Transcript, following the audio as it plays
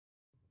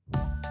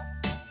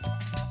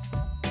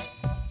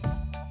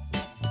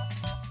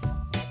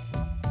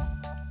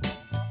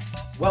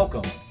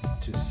Welcome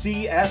to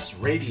CS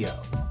Radio.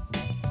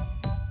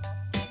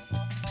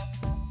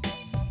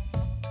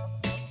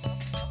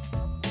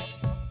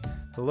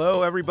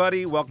 Hello,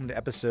 everybody. Welcome to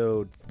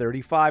episode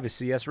 35 of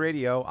CS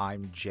Radio.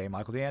 I'm J.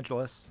 Michael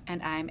DeAngelis.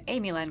 And I'm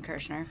Amy Len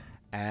Kirshner.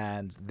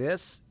 And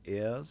this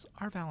is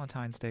our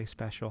Valentine's Day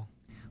special.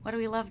 What do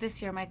we love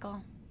this year,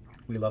 Michael?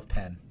 We love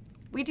Penn.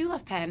 We do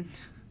love Penn.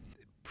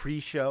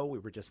 Pre-show, we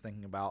were just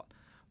thinking about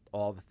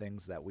all the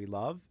things that we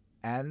love.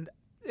 And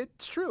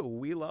it's true.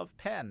 We love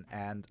Penn.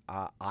 And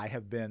I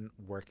have been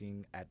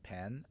working at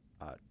Penn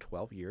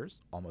 12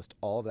 years, almost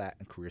all of that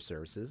in career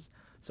services.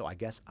 So I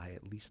guess I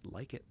at least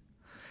like it.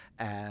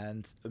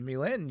 And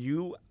Milan,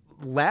 you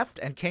left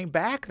and came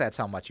back. That's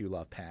how much you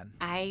love Penn.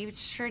 I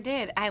sure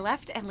did. I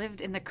left and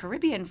lived in the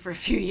Caribbean for a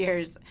few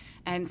years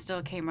and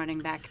still came running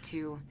back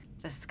to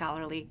the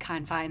scholarly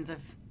confines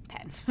of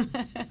Penn.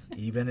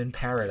 Even in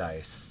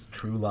paradise,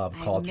 true love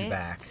called you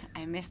back.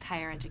 I missed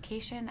higher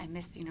education. I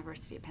missed the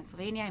University of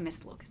Pennsylvania. I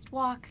missed Locust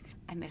Walk.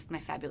 I missed my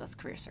fabulous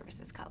career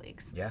services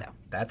colleagues. Yeah, so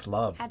that's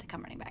love. Had to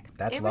come running back.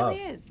 That's love. It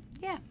really is.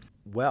 Yeah.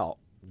 Well,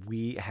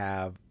 we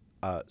have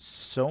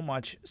so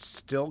much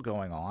still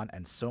going on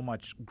and so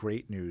much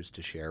great news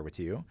to share with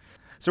you.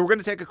 So we're going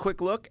to take a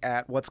quick look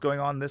at what's going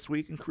on this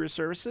week in career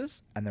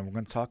services, and then we're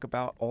going to talk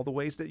about all the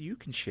ways that you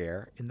can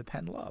share in the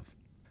Penn love.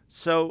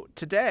 So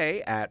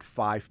today at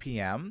 5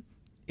 p.m.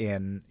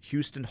 in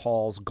Houston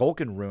Hall's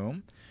Golkin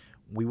Room,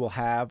 we will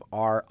have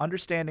our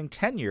Understanding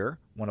Tenure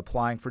when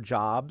applying for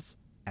jobs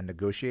and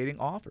negotiating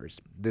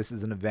offers. This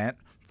is an event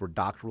for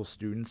doctoral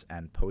students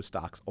and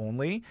postdocs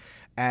only,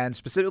 and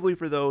specifically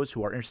for those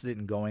who are interested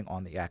in going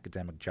on the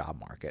academic job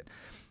market.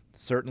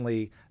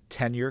 Certainly,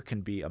 tenure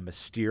can be a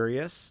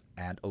mysterious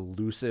and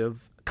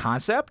elusive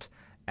concept,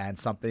 and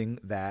something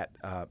that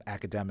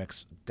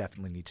academics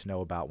definitely need to know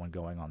about when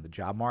going on the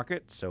job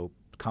market. So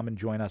come and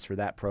join us for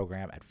that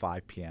program at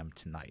 5 p.m.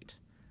 tonight.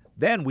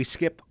 Then we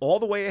skip all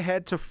the way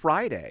ahead to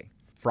Friday,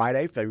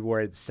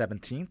 February the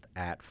 17th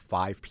at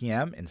 5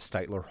 p.m. in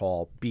Steitler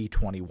Hall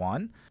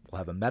B21. We'll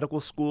have a medical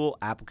school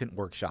applicant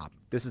workshop.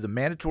 This is a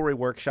mandatory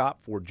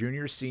workshop for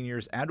juniors,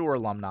 seniors, and or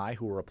alumni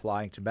who are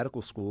applying to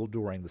medical school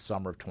during the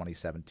summer of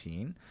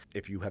 2017.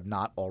 If you have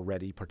not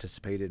already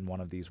participated in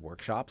one of these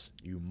workshops,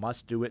 you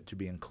must do it to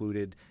be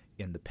included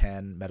in the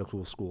Penn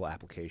Medical School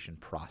application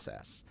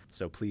process.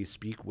 So please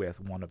speak with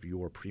one of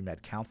your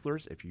pre-med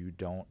counselors if you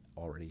don't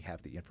already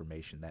have the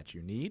information that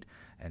you need,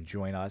 and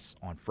join us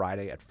on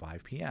Friday at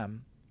 5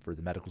 p.m. for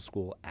the medical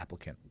school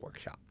applicant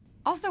workshop.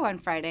 Also on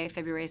Friday,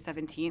 February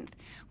 17th,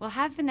 we'll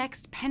have the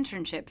next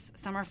Penternships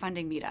Summer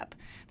Funding Meetup.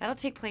 That'll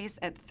take place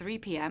at 3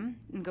 p.m.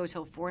 and go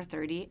till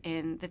 4:30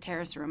 in the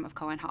terrace room of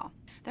Cohen Hall.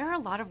 There are a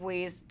lot of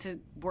ways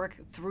to work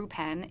through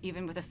Penn,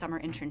 even with a summer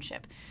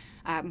internship.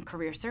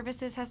 Career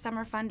Services has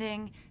summer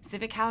funding,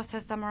 Civic House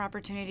has summer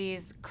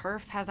opportunities,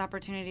 CURF has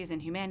opportunities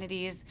in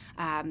humanities,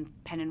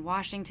 Penn in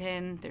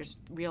Washington, there's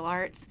Real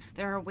Arts.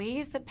 There are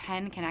ways that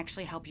Penn can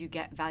actually help you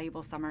get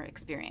valuable summer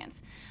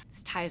experience.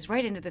 This ties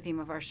right into the theme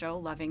of our show,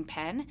 Loving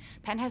Penn.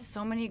 Penn has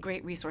so many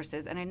great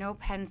resources, and I know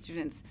Penn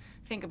students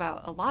think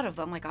about a lot of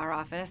them, like our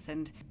office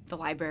and the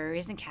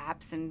libraries and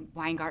CAPS and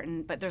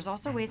Weingarten, but there's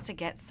also ways to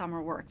get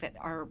summer work that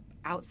are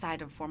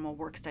outside of formal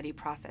work study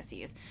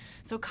processes.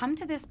 So come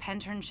to this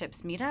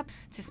Penternships meetup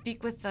to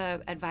speak with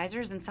the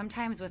advisors and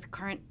sometimes with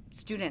current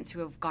students who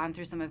have gone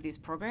through some of these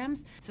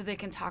programs so they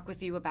can talk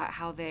with you about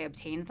how they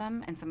obtained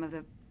them and some of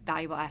the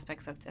valuable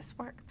aspects of this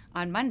work.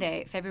 On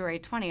Monday, February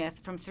 20th,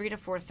 from 3 to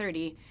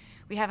 4:30,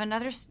 we have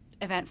another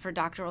event for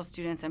doctoral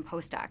students and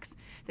postdocs.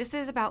 This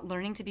is about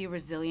learning to be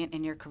resilient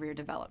in your career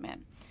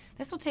development.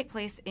 This will take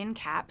place in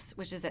CAPS,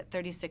 which is at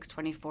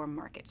 3624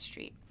 Market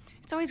Street.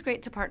 It's always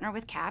great to partner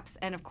with CAPS,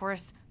 and of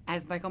course,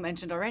 as Michael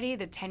mentioned already,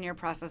 the tenure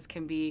process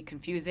can be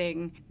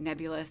confusing,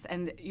 nebulous,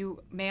 and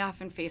you may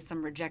often face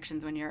some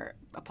rejections when you're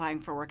applying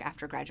for work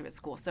after graduate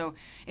school. So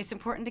it's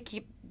important to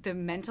keep the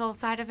mental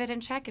side of it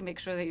in check and make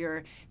sure that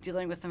you're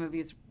dealing with some of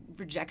these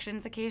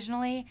rejections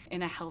occasionally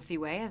in a healthy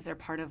way as they're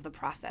part of the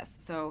process.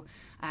 So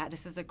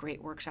this is a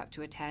great workshop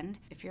to attend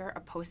if you're a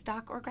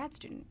postdoc or grad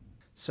student.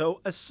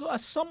 So a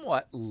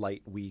somewhat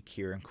light week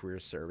here in career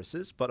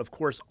services, but of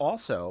course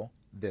also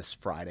this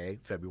Friday,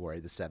 February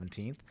the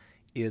 17th,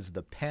 is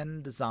the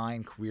Penn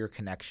Design Career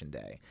Connection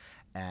Day.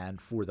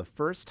 And for the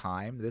first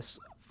time, this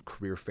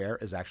career fair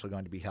is actually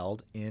going to be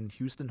held in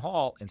Houston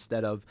Hall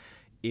instead of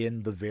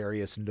in the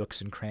various nooks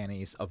and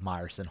crannies of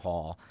Meyerson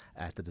Hall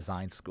at the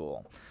design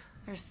school.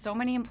 There's so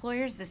many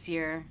employers this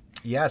year.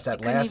 Yes,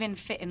 couldn't even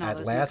fit in all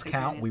those last nooks and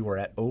count, crannies. we were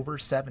at over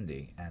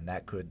 70, and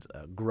that could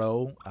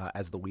grow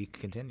as the week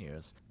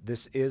continues.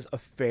 This is a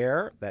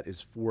fair that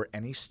is for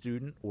any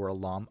student or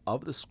alum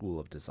of the School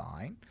of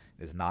Design.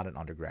 It is not an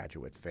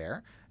undergraduate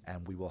fair,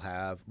 and we will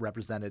have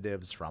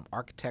representatives from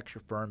architecture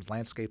firms,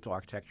 landscape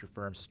architecture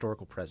firms,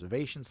 historical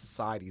preservation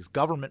societies,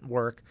 government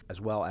work, as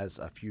well as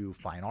a few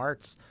fine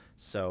arts.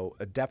 So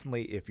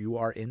definitely, if you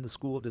are in the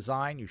School of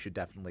Design, you should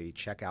definitely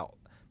check out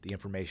the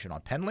information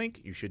on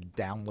PennLink. You should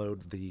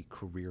download the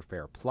Career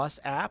Fair Plus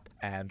app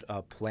and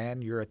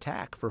plan your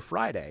attack for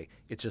Friday.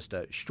 It's just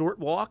a short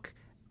walk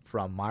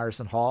from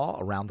Meyerson Hall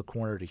around the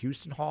corner to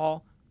Houston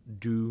Hall.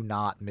 Do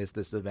not miss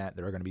this event.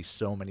 There are going to be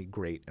so many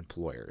great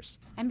employers.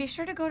 And be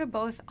sure to go to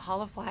both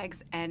Hall of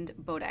Flags and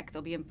Bodek.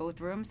 They'll be in both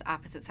rooms,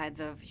 opposite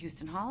sides of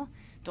Houston Hall.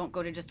 Don't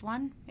go to just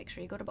one. Make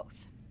sure you go to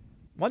both.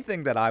 One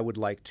thing that I would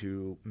like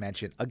to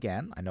mention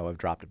again, I know I've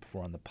dropped it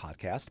before on the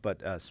podcast,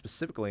 but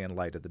specifically in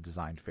light of the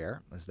design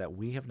fair, is that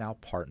we have now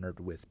partnered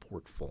with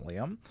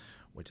Portfolium,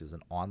 which is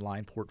an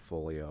online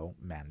portfolio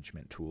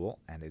management tool.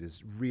 And it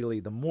is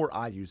really, the more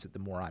I use it, the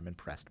more I'm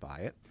impressed by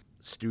it.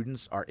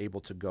 Students are able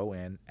to go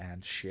in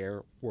and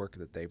share work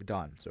that they've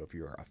done. So if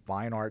you're a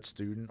fine art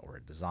student or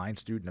a design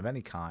student of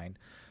any kind,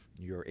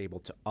 you're able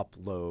to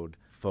upload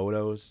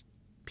photos,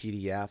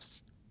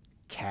 PDFs,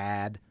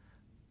 CAD,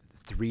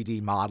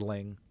 3D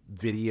modeling,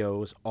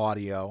 videos,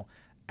 audio,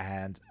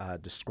 and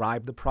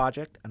describe the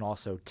project and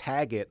also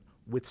tag it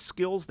with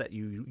skills that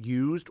you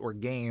used or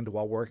gained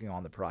while working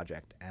on the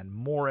project. And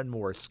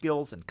more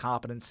skills and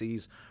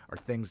competencies are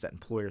things that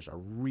employers are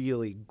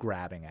really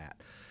grabbing at.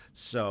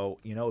 So,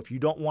 if you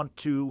don't want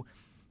to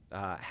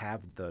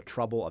have the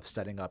trouble of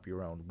setting up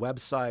your own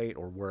website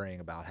or worrying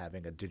about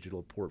having a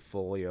digital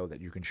portfolio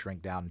that you can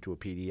shrink down into a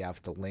PDF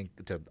to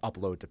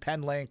upload to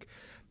PenLink,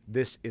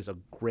 this is a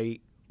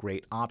great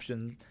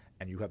option,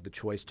 and you have the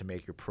choice to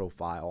make your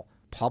profile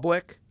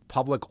public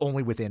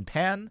only within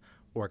Penn,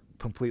 or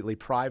completely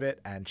private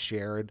and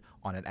shared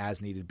on an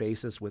as-needed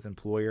basis with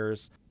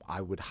employers. I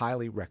would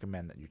highly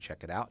recommend that you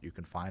check it out. You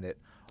can find it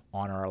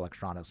on our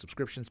electronic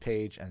subscriptions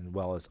page, as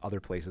well as other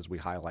places we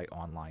highlight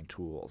online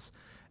tools.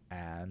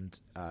 And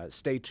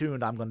stay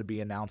tuned. I'm going to be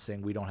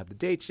announcing, we don't have the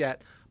dates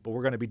yet, but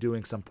we're going to be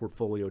doing some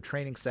portfolio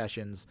training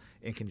sessions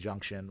in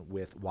conjunction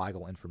with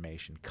Weigel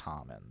Information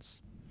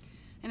Commons.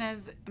 And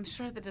as I'm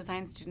sure the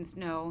design students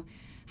know,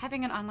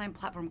 having an online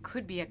platform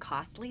could be a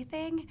costly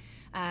thing.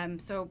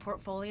 So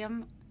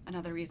Portfolium,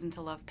 another reason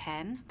to love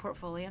Penn,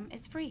 Portfolium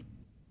is free.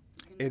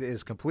 It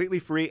is completely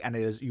free, and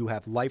you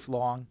have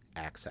lifelong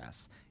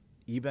access.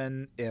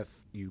 Even if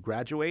you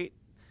graduate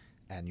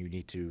and you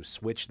need to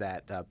switch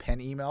that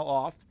Penn email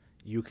off,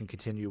 you can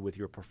continue with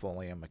your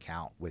Portfolium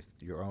account with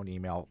your own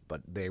email,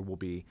 but they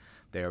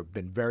have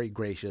been very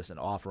gracious in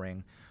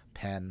offering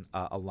Penn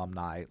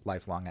alumni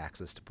lifelong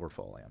access to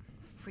Portfolium.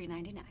 Free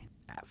 99.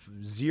 At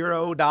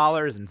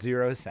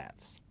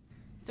 $0.00.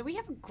 So we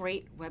have a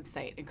great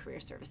website in Career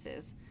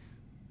Services,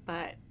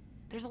 but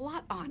there's a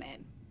lot on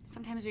it.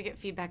 Sometimes we get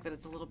feedback that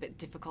it's a little bit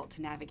difficult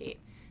to navigate.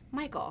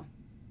 Michael,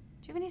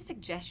 do you have any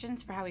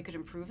suggestions for how we could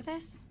improve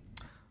this?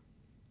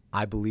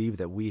 I believe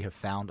that we have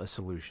found a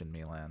solution,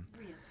 Milan.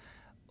 Really?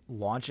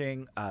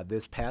 Launching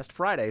this past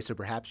Friday, so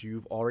perhaps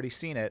you've already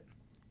seen it,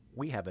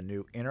 we have a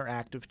new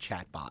interactive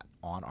chatbot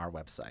on our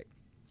website.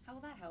 How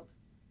will that help?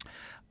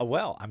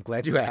 Well, I'm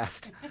glad you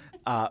asked.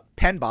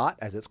 PennBot,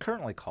 as it's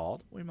currently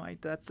called,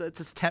 it's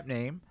its temp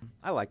name.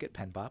 I like it,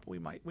 PennBot, but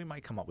we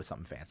might come up with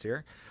something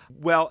fancier.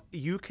 Well,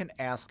 you can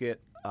ask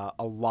it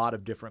a lot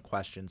of different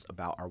questions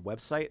about our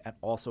website and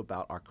also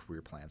about our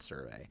career plan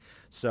survey.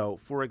 So,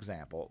 for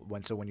example,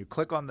 when you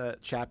click on the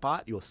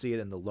chatbot, you'll see it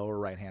in the lower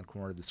right-hand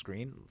corner of the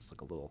screen. It's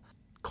like a little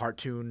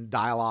cartoon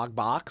dialog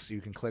box.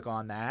 You can click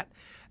on that,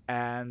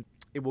 and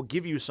it will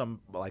give you some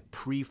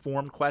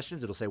pre-formed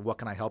questions. It'll say, what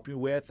can I help you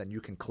with? And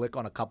you can click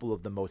on a couple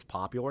of the most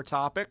popular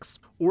topics,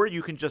 or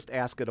you can just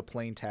ask it a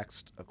plain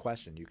text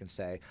question. You can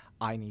say,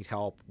 I need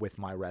help with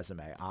my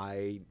resume.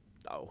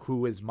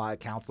 Who is my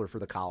counselor for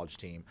the college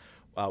team?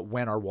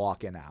 When are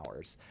walk-in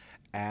hours?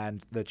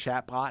 And the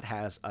chatbot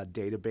has a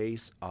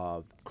database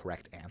of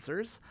correct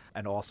answers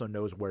and also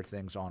knows where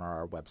things are on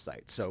our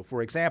website. So,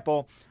 for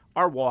example,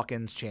 our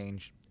walk-ins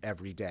change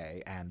every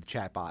day, and the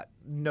chatbot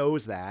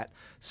knows that,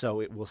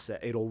 so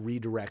it'll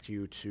redirect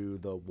you to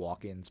the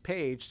walk-ins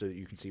page so that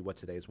you can see what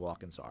today's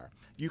walk-ins are.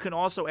 You can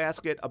also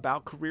ask it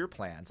about career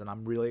plans, and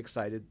I'm really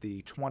excited.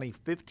 The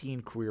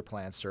 2015 career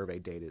plan survey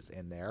data is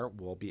in there.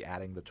 We'll be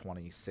adding the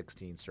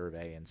 2016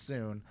 survey in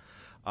soon.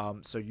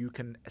 So you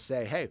can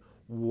say, hey,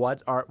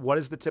 what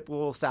is the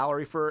typical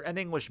salary for an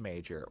English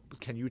major?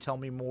 Can you tell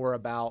me more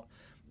about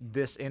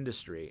this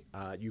industry?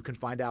 You can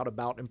find out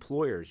about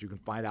employers. You can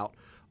find out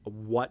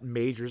what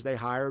majors they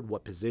hired,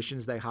 what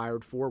positions they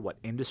hired for, what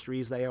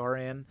industries they are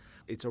in.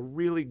 It's a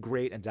really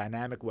great and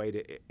dynamic way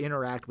to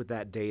interact with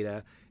that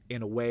data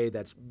in a way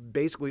that's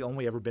basically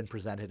only ever been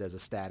presented as a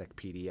static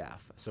PDF.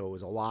 So it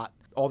was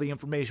all the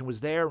information was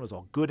there, it was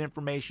all good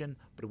information,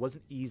 but it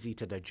wasn't easy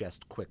to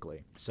digest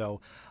quickly.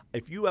 So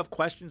if you have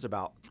questions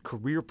about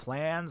career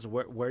plans,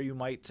 where you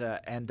might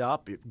end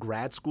up,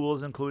 grad school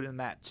is included in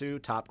that too,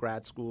 top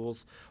grad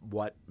schools,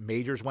 what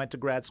majors went to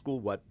grad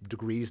school, what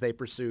degrees they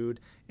pursued,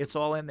 it's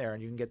all in there,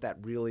 and you can get that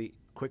really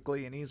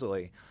quickly and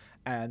easily.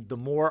 And the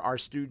more our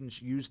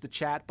students use the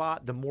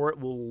chatbot, the more it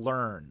will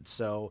learn.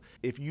 So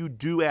if you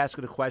do ask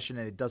it a question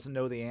and it doesn't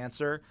know the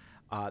answer,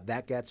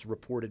 that gets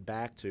reported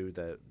back to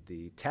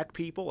the tech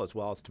people as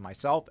well as to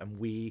myself, and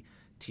we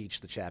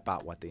teach the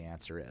chatbot what the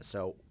answer is.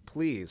 So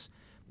please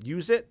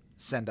use it,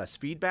 send us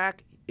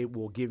feedback. It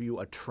will give you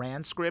a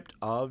transcript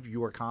of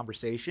your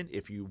conversation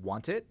if you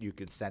want it. You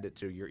can send it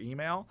to your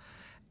email.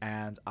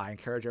 And I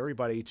encourage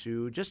everybody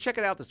to just check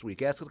it out this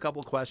week. Ask it a couple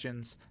of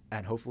questions,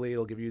 and hopefully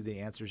it'll give you the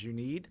answers you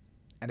need.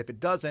 And if it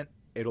doesn't,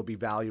 it'll be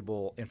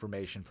valuable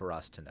information for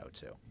us to know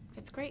too.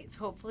 It's great. So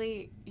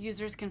hopefully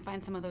users can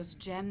find some of those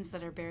gems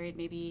that are buried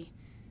maybe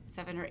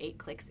 7 or 8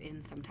 clicks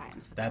in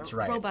sometimes with That's our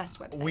right. robust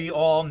website. We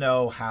all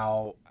know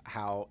how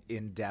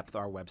in-depth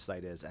our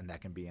website is, and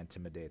that can be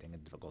intimidating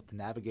and difficult to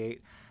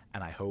navigate.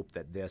 And I hope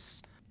that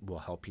this will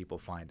help people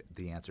find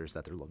the answers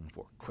that they're looking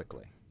for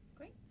quickly.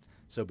 Great.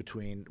 So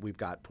we've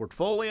got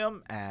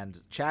Portfolium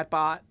and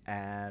Chatbot,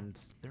 and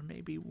there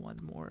may be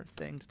one more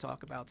thing to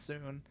talk about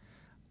soon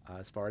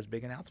as far as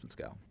big announcements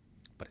go,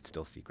 but it's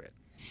still secret.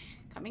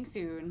 Coming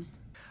soon.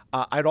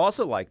 I'd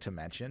also like to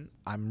mention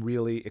I'm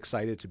really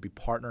excited to be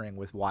partnering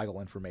with Weigel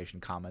Information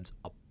Commons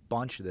a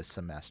bunch this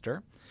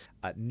semester.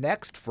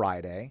 Next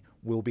Friday,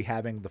 we'll be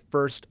having the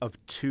first of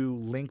 2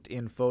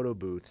 LinkedIn photo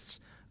booths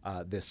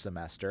this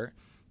semester.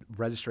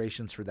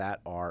 Registrations for that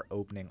are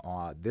opening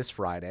on this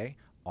Friday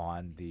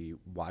on the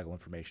Weigel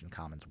Information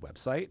Commons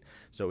website.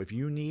 So if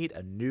you need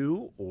a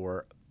new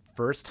or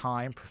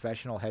first-time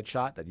professional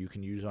headshot that you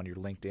can use on your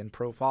LinkedIn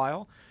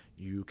profile,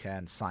 you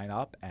can sign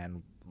up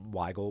and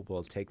Weigel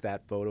will take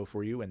that photo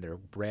for you in their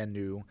brand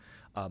new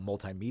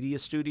multimedia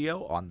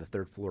studio on the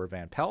 3rd floor of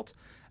Van Pelt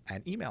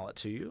and email it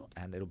to you,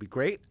 and it'll be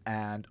great.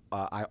 And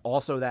I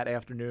also that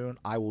afternoon,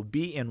 I will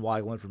be in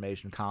Weigel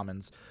Information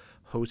Commons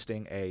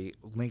hosting a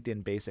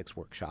LinkedIn Basics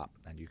workshop,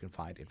 and you can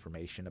find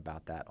information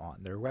about that on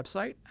their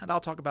website. And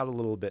I'll talk about it a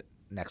little bit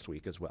next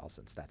week as well,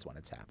 since that's when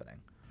it's happening.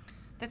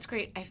 That's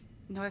great. I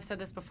know I've said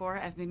this before.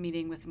 I've been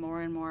meeting with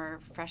more and more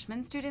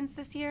freshman students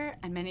this year,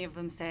 and many of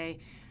them say,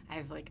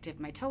 I've dipped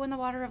my toe in the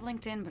water of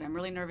LinkedIn, but I'm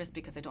really nervous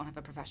because I don't have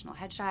a professional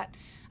headshot.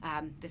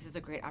 This is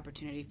a great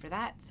opportunity for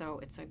that. So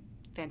it's a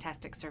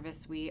fantastic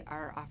service we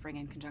are offering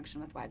in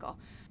conjunction with Weigel.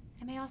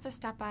 I may also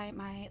stop by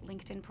my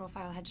LinkedIn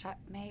profile headshot.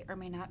 May or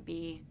may not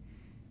be,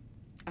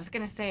 I was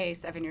going to say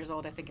 7 years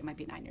old. I think it might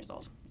be 9 years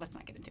old. Let's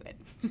not get into it.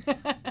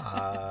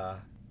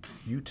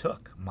 You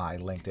took my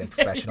LinkedIn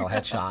professional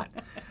headshot.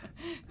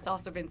 It's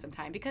also been some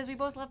time because we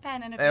both love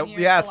Penn and have been here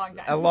Yes, a long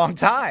time. a long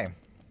time.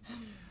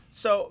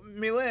 So,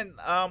 Mylyn,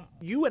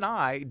 you and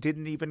I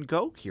didn't even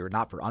go here,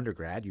 not for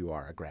undergrad. You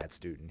are a grad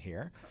student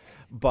here.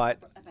 But,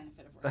 A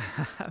benefit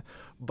of work.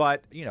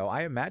 but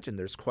I imagine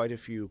there's quite a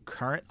few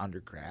current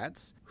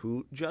undergrads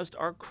who just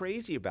are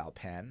crazy about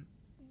Penn.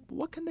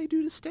 What can they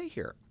do to stay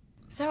here?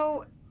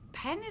 So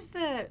Penn is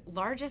the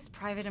largest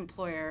private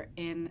employer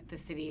in the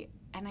city,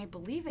 and I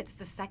believe it's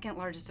the 2nd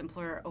largest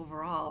employer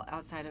overall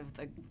outside of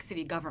the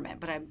city government,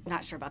 but I'm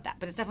not sure about that.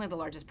 But it's definitely the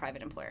largest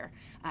private employer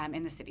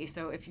in the city.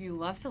 So if you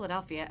love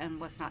Philadelphia,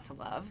 and what's not to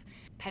love,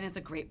 Penn is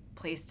a great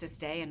place to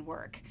stay and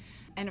work.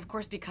 And of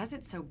course, because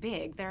it's so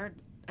big, there are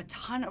a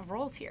ton of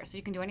roles here. So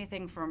you can do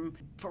anything from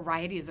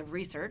varieties of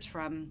research,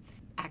 from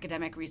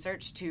academic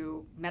research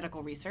to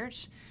medical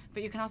research,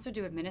 but you can also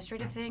do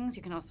administrative things.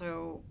 You can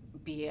also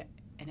be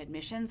an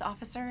admissions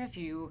officer. If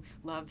you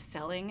love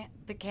selling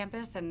the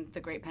campus and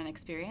the Great Penn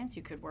experience,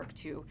 you could work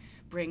to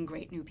bring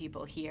great new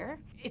people here.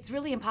 It's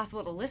really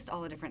impossible to list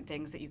all the different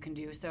things that you can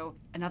do. So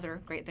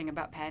another great thing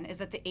about Penn is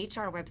that the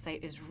HR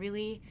website is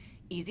really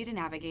easy to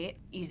navigate,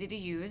 easy to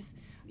use.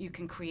 You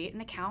can create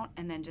an account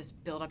and then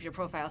just build up your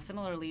profile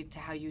similarly to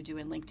how you do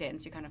in LinkedIn.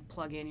 So you kind of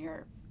plug in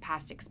your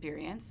past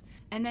experience.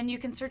 And then you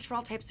can search for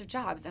all types of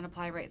jobs and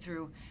apply right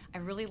through. I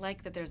really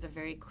like that there's a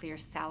very clear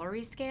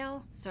salary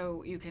scale,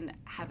 so you can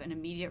have an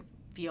immediate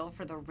feel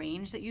for the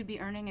range that you'd be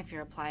earning if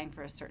you're applying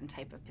for a certain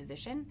type of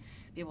position,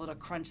 be able to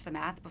crunch the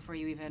math before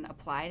you even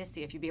apply to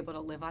see if you'd be able to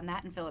live on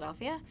that in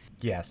Philadelphia.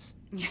 Yes.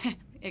 Yeah,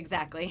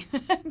 exactly.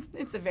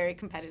 It's a very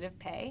competitive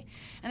pay,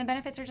 and the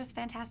benefits are just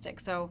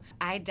fantastic. So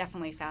I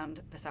definitely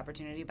found this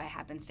opportunity by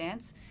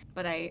happenstance,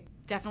 but I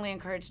definitely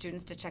encourage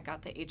students to check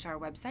out the HR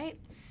website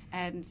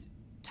and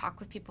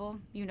talk with people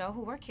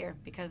who work here,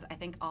 because I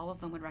think all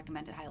of them would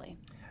recommend it highly.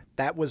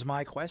 That was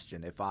my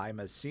question. If I'm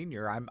a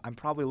senior, I'm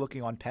probably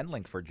looking on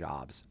PennLink for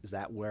jobs. Is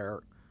that where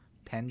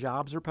Penn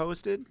jobs are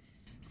posted?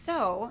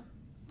 So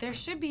there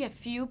should be a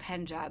few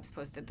Penn jobs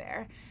posted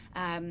there.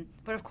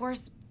 But of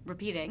course,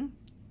 repeating,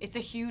 it's a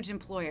huge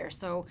employer,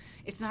 so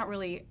it's not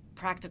really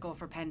practical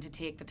for Penn to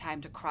take the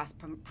time to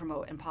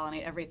cross-promote and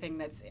pollinate everything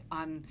that's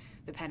on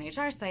the Penn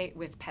HR site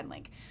with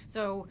PennLink.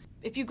 So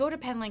if you go to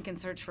PennLink and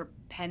search for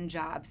Penn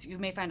jobs, you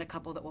may find a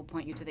couple that will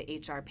point you to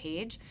the HR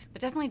page,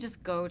 but definitely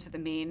just go to the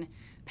main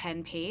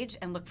Penn page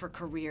and look for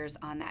careers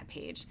on that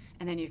page,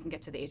 and then you can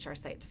get to the HR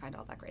site to find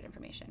all that great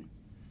information.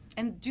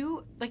 And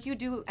do like you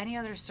do any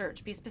other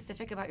search. Be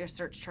specific about your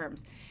search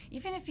terms.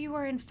 Even if you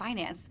are in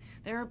finance,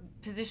 there are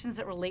positions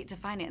that relate to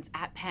finance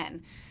at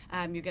Penn.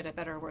 You get a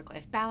better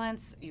work-life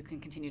balance. You can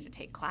continue to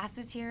take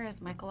classes here,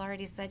 as Michael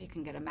already said. You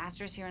can get a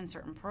master's here in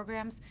certain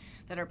programs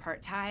that are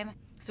part-time.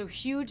 So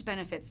huge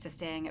benefits to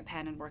staying at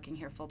Penn and working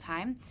here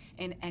full-time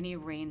in any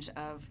range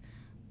of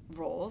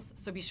roles.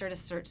 So be sure to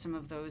search some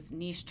of those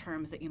niche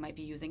terms that you might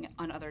be using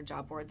on other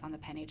job boards on the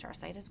Penn HR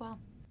site as well.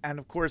 And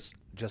of course,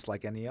 just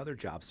like any other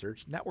job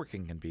search,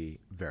 networking can be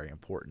very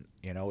important.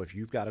 If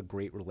you've got a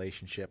great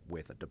relationship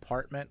with a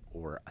department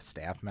or a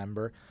staff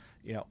member,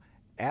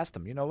 ask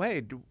them,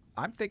 hey,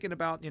 I'm thinking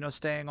about,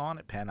 staying on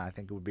at Penn. I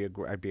think it would be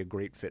I'd be a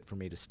great fit for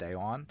me to stay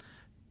on.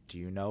 Do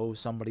you know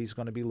somebody's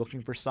going to be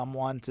looking for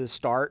someone to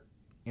start,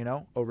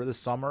 over the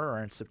summer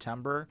or in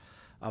September?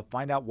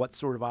 Find out what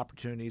sort of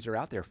opportunities are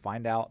out there.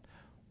 Find out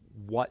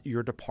what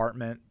your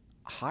department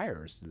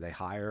hires. Do they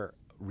hire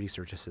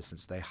research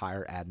assistants? Do they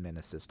hire admin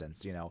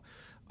assistants?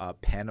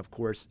 Penn, of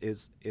course,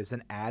 is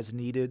an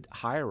as-needed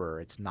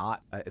hirer. It's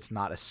not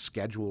a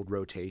scheduled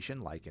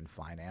rotation like in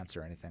finance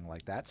or anything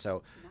like that.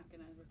 So, you're not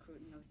going to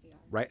recruit an OCR.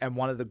 Right, and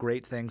one of the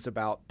great things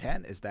about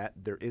Penn is that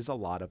there is a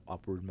lot of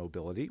upward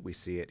mobility. We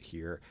see it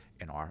here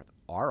in our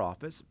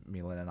office.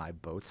 Milan and I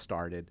both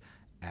started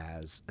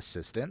as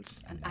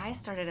assistants. And I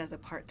started as a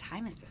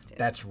part-time assistant.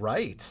 That's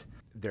right.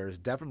 There's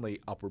definitely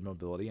upward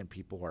mobility, and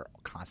people are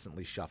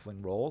constantly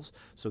shuffling roles.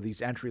 So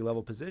these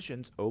entry-level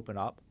positions open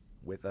up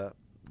with a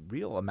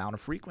real amount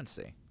of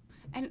frequency.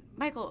 And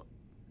Michael,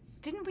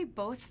 didn't we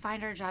both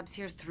find our jobs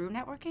here through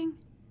networking?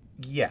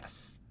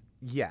 Yes.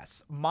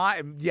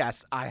 I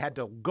had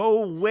to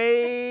go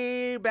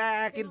way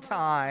back in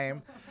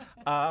time.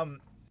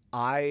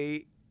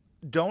 I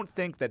don't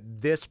think that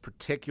this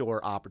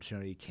particular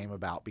opportunity came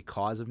about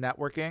because of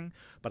networking,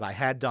 but I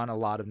had done a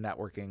lot of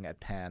networking at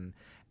Penn,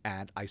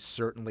 and I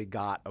certainly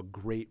got a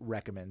great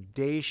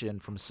recommendation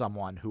from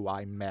someone who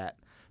I met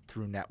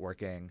through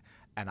networking,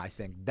 and I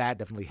think that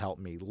definitely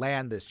helped me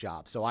land this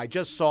job. So I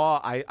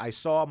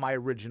saw my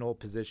original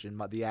position,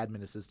 the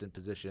admin assistant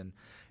position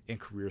in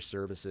career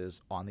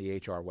services on the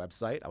HR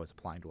website. I was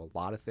applying to a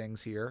lot of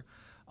things here,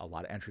 a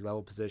lot of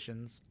entry-level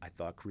positions. I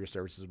thought career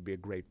services would be a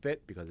great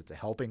fit because it's a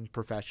helping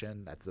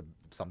profession. That's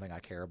something I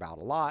care about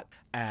a lot.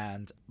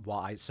 And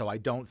I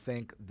don't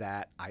think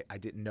that I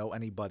didn't know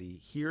anybody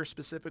here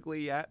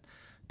specifically yet,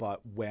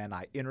 but when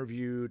I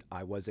interviewed,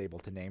 I was able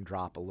to name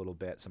drop a little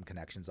bit, some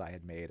connections I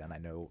had made, and I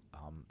know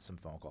some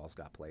phone calls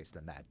got placed,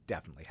 and that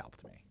definitely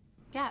helped me.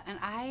 Yeah, and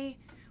I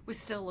was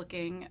still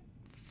looking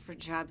for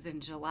jobs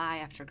in July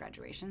after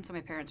graduation, so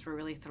my parents were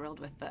really thrilled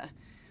with the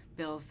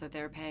bills that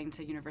they were paying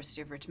to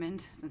University of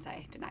Richmond since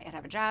I did not yet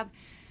have a job.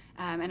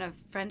 And a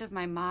friend of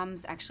my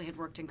mom's actually had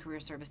worked in career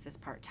services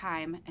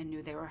part-time and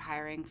knew they were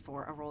hiring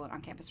for a role in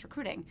on-campus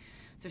recruiting.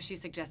 So she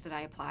suggested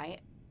I apply,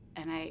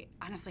 and I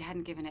honestly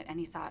hadn't given it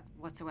any thought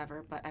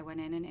whatsoever, but I went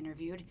in and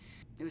interviewed.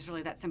 It was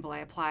really that simple. I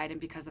applied, and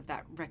because of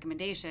that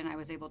recommendation, I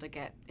was able to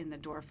get in the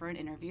door for an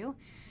interview.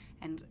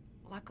 And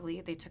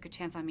luckily, they took a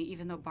chance on me,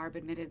 even though Barb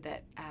admitted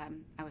that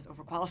I was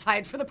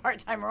overqualified for the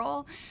part-time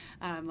role.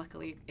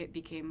 Luckily, it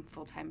became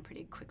full-time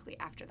pretty quickly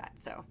after that.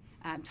 So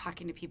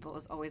talking to people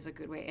is always a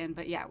good way in.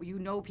 But yeah,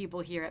 people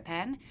here at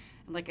Penn.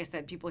 And like I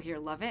said, people here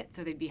love it,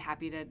 so they'd be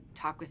happy to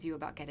talk with you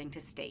about getting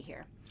to stay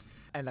here.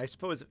 And I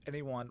suppose if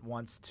anyone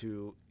wants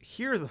to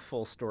hear the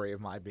full story of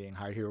my being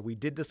hired here, we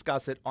did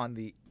discuss it on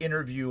the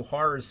Interview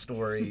Horror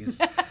Stories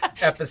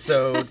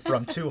episode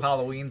from 2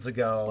 Halloweens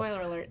ago.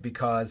 Spoiler alert.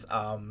 Because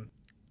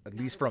at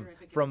least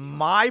from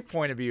my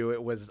point of view,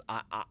 it was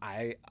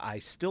I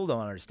still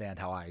don't understand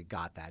how I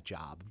got that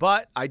job,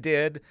 but I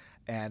did,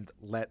 and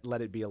let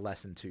it be a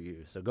lesson to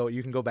you. So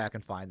you can go back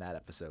and find that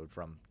episode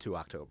from 2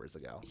 Octobers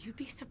ago. You'd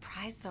be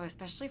surprised though,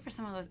 especially for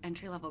some of those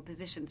entry-level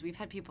positions. We've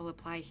had people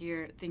apply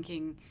here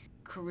thinking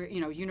career,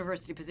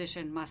 university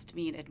position must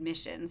mean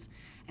admissions,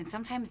 and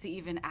sometimes they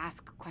even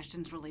ask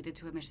questions related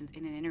to admissions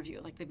in an interview.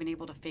 Like they've been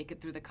able to fake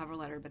it through the cover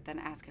letter, but then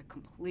ask a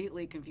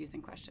completely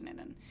confusing question in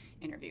an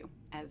interview,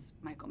 as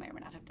Michael may or may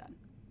not have done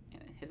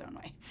in his own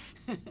way.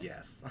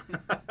 Yes.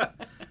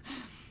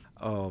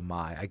 Oh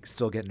my, I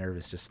still get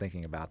nervous just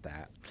thinking about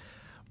that.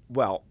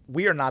 Well,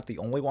 we are not the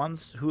only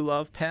ones who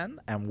love Penn,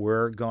 and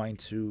we're going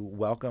to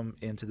welcome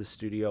into the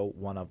studio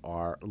one of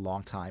our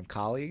longtime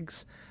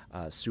colleagues,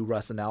 Sue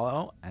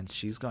Russinello, and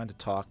she's going to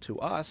talk to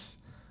us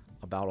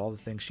about all the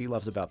things she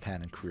loves about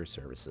Penn and career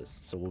services.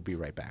 So we'll be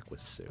right back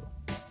with Sue.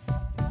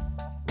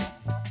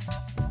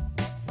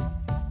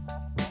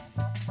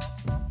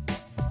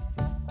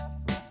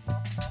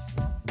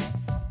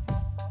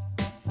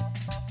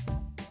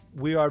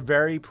 We are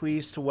very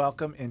pleased to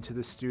welcome into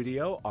the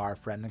studio our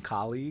friend and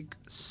colleague,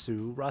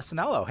 Sue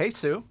Russinello. Hey,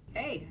 Sue.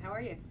 Hey, how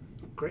are you?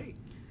 Great.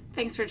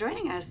 Thanks for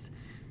joining us.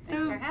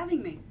 Thanks for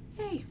having me.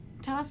 Hey,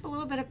 tell us a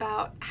little bit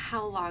about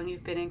how long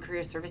you've been in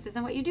career services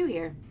and what you do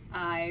here.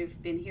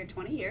 I've been here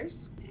 20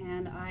 years,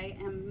 and I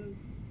am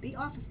the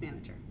office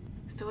manager.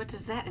 So what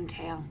does that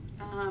entail?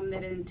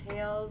 That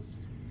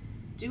entails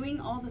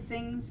doing all the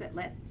things that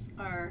lets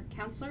our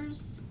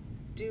counselors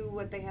do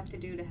what they have to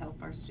do to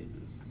help our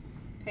students.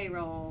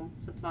 Payroll,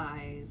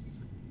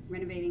 supplies,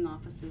 renovating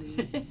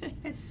offices,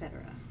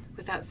 etc.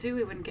 Without Sue,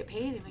 we wouldn't get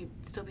paid, and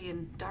we'd still be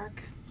in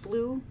dark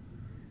blue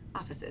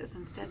offices.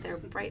 Instead, they're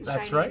bright and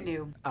That's shiny right.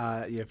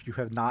 and new. If you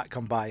have not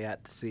come by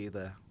yet to see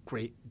the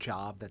great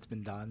job that's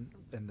been done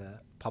in the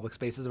public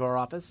spaces of our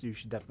office, you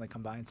should definitely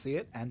come by and see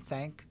it and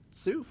thank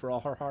Sue for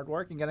all her hard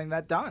work in getting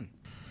that done.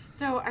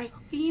 So our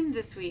theme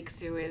this week,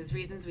 Sue, is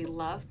reasons we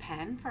love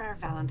Penn for our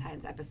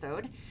Valentine's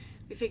episode.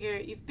 We figure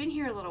you've been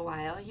here a little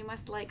while. You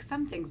must like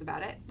some things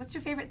about it. What's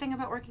your favorite thing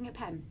about working at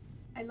Penn?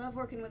 I love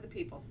working with the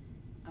people,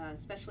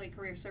 especially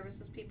career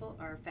services people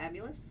are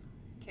fabulous,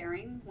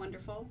 caring,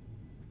 wonderful,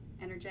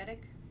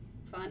 energetic,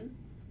 fun,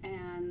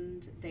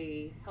 and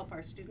they help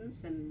our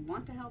students and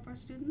want to help our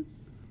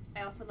students.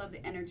 I also love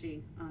the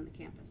energy on the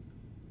campus.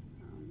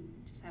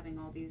 Just having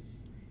all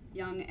these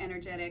young,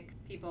 energetic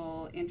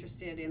people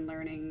interested in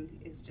learning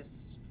is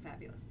just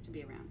fabulous to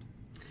be around.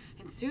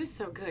 And Sue's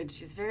so good.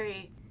 She's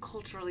very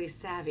culturally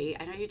savvy.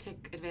 I know you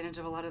take advantage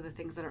of a lot of the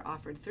things that are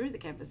offered through the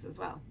campus as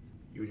well.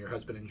 You and your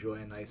husband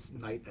enjoy a nice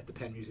night at the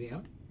Penn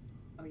Museum?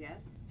 Oh,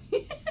 yes?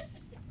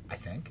 I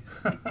think.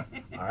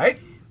 All right.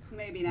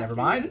 Maybe an Never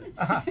afternoon.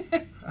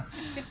 mind.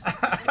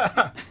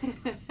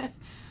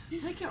 I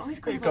feel like you're always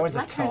going You to go those into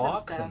lectures and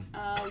talks stuff.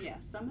 Oh,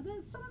 yes. Some of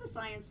the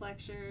science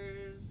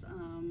lectures,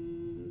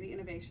 the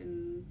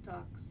innovation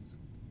talks.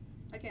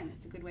 Again,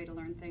 it's a good way to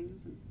learn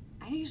things. And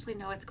I usually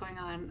know what's going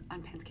on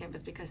Penn's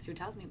campus because Sue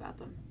tells me about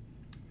them.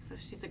 So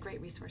she's a great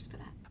resource for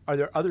that. Are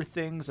there other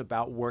things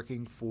about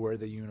working for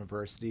the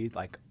university,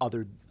 like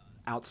other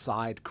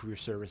outside career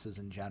services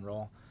in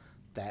general,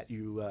 that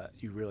you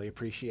really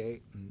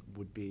appreciate and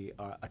would be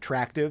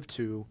attractive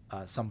to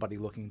somebody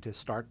looking to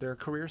start their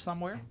career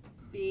somewhere?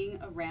 being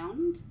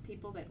around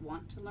people that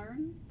want to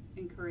learn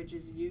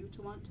encourages you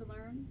to want to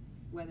learn,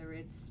 whether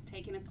it's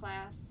taking a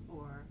class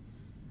or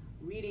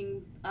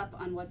reading up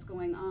on what's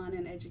going on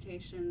in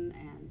education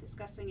and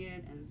discussing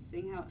it and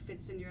seeing how it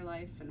fits in your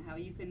life and how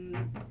you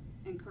can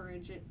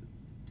encourage it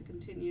to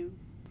continue.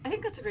 I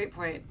think that's a great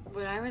point.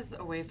 When I was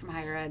away from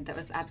higher ed, that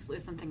was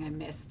absolutely something I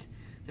missed.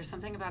 There's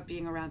something about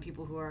being around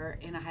people who are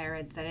in a higher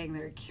ed setting.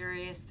 They're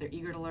curious, they're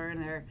eager to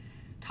learn, they're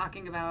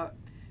talking about,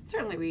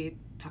 certainly we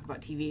talk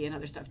about TV and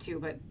other stuff too,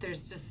 but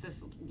there's just this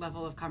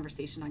level of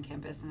conversation on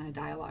campus and a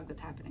dialogue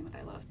that's happening that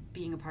I love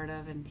being a part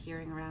of and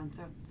hearing around,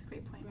 so it's a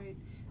great point. Right.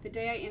 The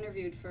day I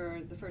interviewed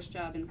for the first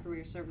job in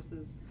career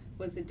services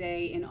was the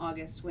day in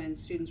August when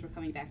students were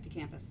coming back to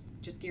campus,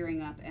 just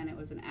gearing up, and it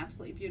was an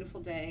absolutely beautiful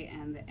day,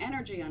 and the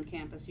energy on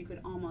campus, you could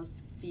almost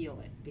feel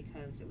it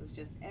because it was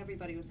just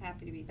everybody was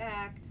happy to be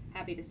back,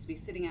 happy to be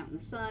sitting out in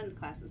the sun.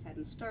 Classes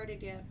hadn't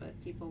started yet, but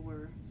people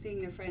were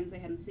seeing their friends they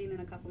hadn't seen in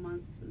a couple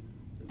months, and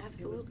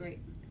it was great.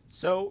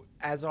 So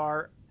as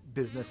our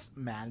business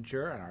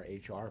manager and our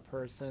HR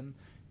person,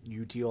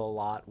 you deal a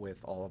lot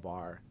with all of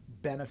our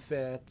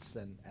benefits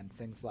and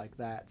things like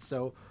that.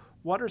 So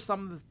what are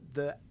some of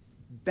the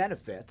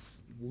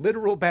benefits,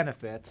 literal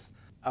benefits,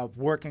 of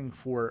working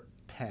for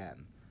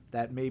Penn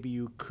that maybe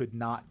you could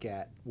not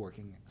get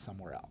working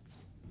somewhere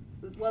else?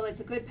 Well, it's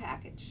a good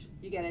package.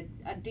 You get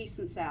a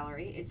decent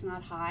salary. It's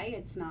not high,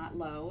 it's not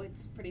low,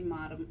 it's pretty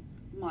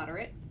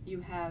moderate.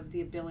 You have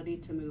the ability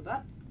to move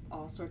up,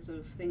 all sorts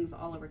of things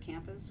all over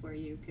campus where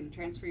you can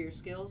transfer your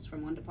skills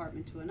from one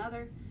department to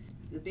another.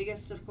 The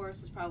biggest, of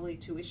course, is probably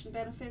tuition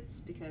benefits,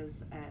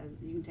 because as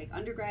you can take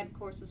undergrad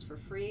courses for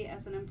free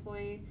as an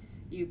employee.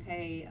 You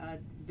pay a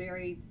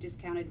very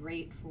discounted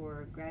rate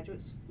for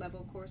graduate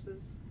level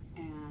courses,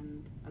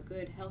 and a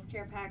good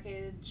healthcare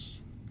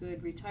package,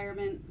 good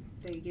retirement.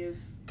 They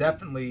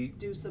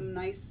do some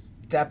nice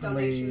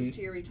donations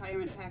to your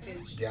retirement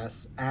package.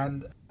 Yes,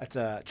 and it's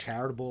a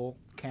charitable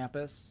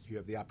campus. You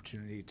have the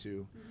opportunity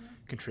to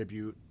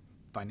contribute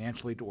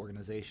financially to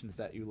organizations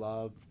that you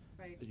love.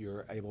 Right.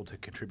 You're able to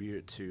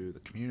contribute to the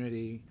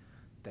community.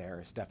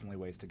 There's definitely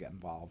ways to get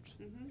involved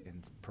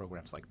in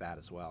programs like that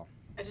as well.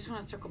 I just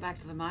want to circle back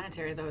to the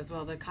monetary, though, as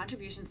well. The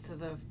contributions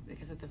to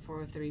because it's a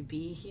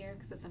 403B here,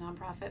 because it's a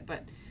nonprofit,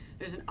 but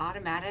there's an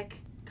automatic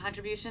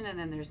contribution, and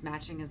then there's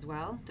matching as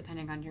well,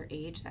 depending on your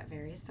age. That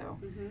varies, so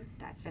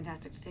that's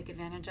fantastic to take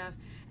advantage of.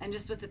 And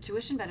just with the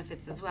tuition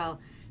benefits as well,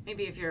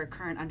 maybe if you're a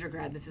current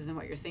undergrad, this isn't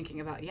what you're thinking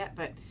about yet,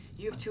 but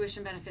you have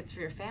tuition benefits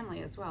for your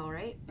family as well,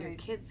 right? Your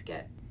kids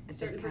get a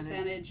certain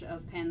percentage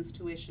of Penn's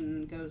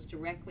tuition goes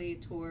directly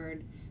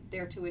toward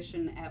their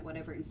tuition at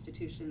whatever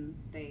institution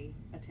they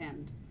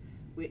attend,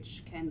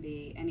 which can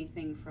be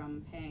anything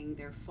from paying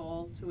their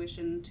full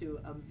tuition to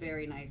a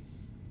very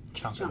nice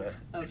chunk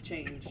of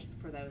change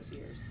for those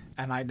years.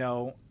 And I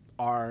know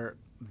our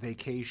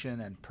vacation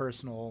and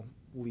personal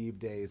leave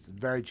days,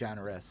 very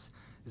generous,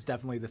 is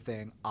definitely the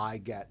thing I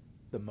get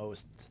the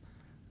most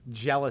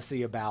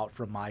jealousy about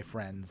from my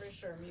friends.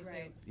 For sure, me too.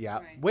 Right. Yeah.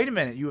 Right. Wait a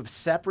minute. You have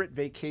separate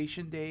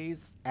vacation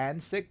days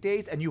and sick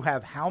days, and you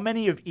have how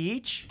many of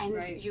each? And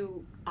Right.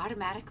 you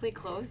automatically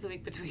close the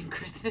week between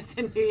Christmas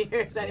and New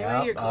Year's anyway.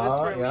 Yep. You're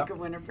closed for a Yep. week of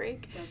winter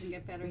break. Doesn't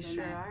get better We than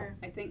sure that. are.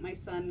 I think my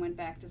son went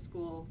back to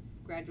school,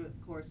 graduate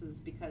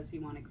courses, because he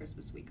wanted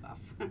Christmas week off.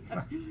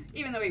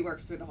 Even though he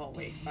works through the whole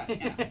week. But,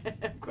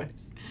 Of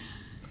course.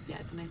 Yeah,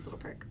 it's a nice little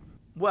perk.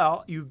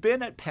 Well, you've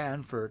been at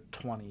Penn for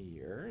 20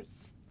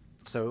 years,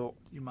 so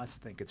you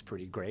must think it's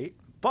pretty great.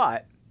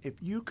 But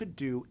if you could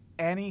do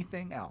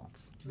anything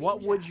else,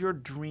 what would your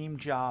dream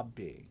job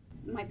be?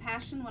 My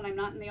passion when I'm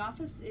not in the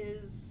office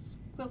is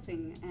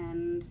quilting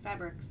and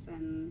fabrics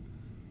and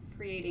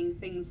creating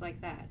things like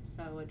that.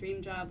 So a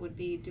dream job would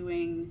be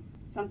doing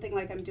something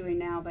like I'm doing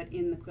now, but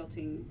in the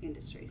quilting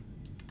industry.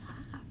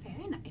 Ah,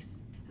 very nice.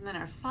 And then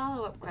our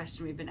follow-up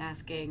question we've been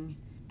asking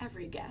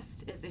every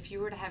guest is, if you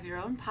were to have your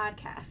own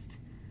podcast,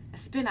 a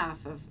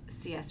spin-off of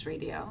CS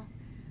Radio,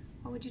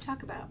 what would you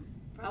talk about?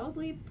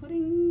 Probably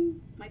putting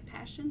my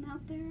passion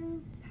out there,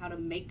 how to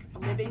make a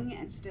living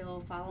and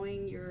still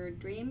following your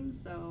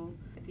dreams. So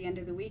at the end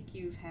of the week,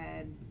 you've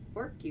had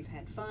work, you've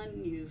had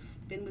fun, you've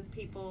been with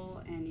people,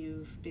 and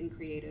you've been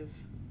creative.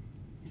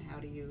 And how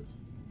do you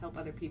help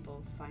other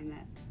people find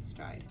that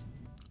stride?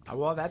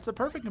 Well, that's a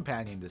perfect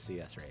companion to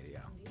CS Radio.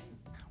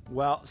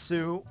 Well,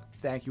 Sue,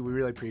 thank you. We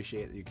really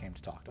appreciate that you came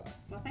to talk to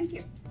us. Well, thank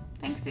you.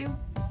 Thanks, Sue.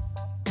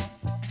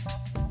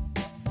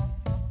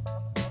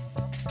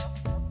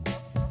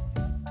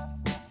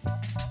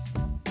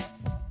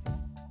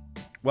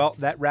 Well,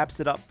 that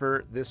wraps it up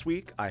for this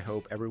week. I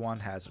hope everyone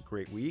has a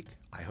great week.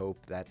 I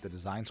hope that the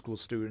design school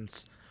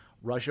students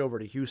rush over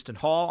to Houston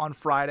Hall on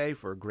Friday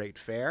for a great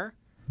fair.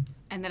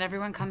 And that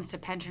everyone comes to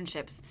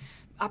penternships.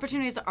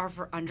 Opportunities are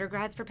for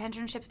undergrads for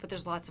penternships, but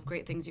there's lots of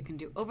great things you can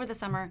do over the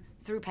summer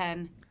through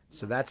Penn.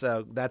 So that's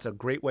a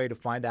great way to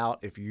find out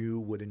if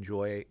you would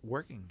enjoy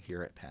working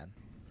here at Penn.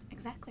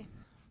 Exactly.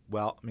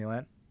 Well,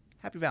 Milan,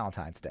 happy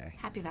Valentine's Day.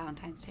 Happy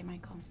Valentine's Day,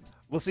 Michael.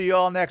 We'll see you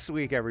all next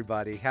week,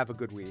 everybody. Have a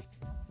good week.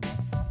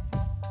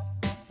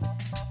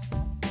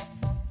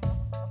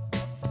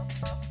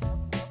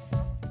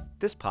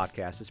 This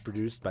podcast is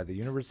produced by the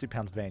University of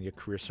Pennsylvania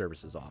Career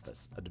Services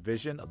Office, a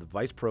division of the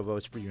Vice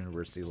Provost for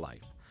University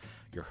Life.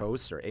 Your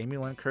hosts are Amy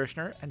Lynn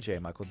Kirshner and J.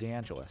 Michael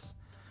DeAngelis.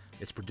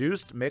 It's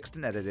produced, mixed,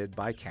 and edited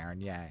by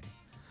Karen Yang.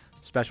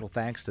 Special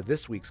thanks to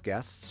this week's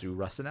guest, Sue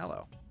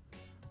Russinello.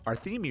 Our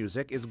theme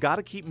music is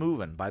Gotta Keep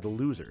Movin' by The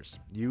Losers,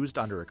 used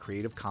under a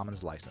Creative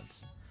Commons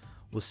license.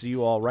 We'll see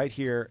you all right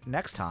here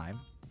next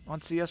time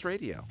on CS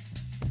Radio.